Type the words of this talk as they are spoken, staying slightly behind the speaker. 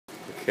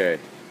Okay.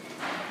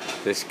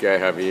 This guy,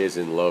 Javier, is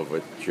in love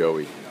with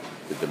Joey,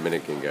 the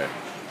Dominican guy.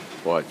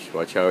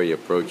 Watch how he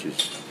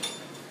approaches.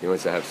 He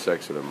wants to have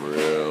sex with him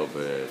real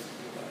bad.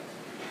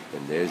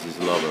 And there's his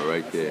lover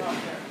right there.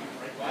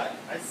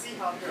 I see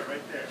Javier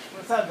right there.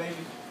 What's up, baby?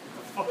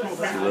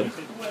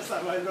 What's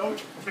up, my dog?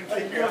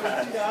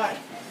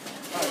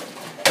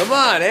 Come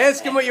on,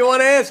 ask him what you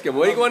want to ask him.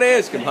 What do you want to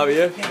ask him,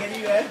 Javier? Can I get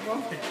you ass,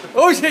 bro?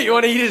 Oh shit, you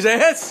want to eat his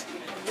ass?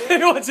 He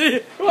wants to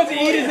eat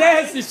his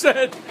ass, he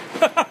said.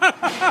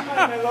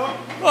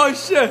 Oh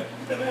shit.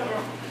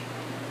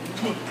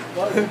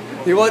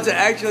 He wants to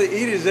actually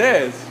eat his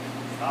ass.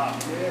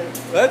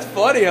 That's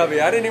funny,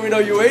 Javier. I didn't even know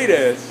you ate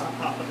ass.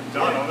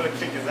 John, I'm gonna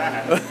kick his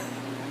ass.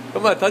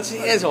 Come on, touch the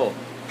asshole.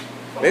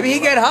 Maybe he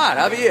get hot,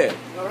 Javier.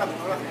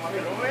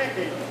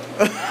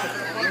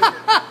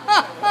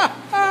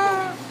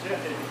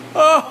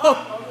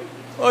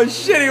 Oh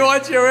shit, he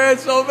wants your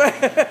ass so bad.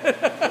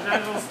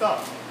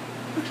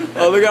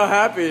 Oh, look how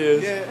happy he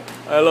is.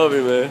 I love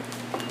you, man.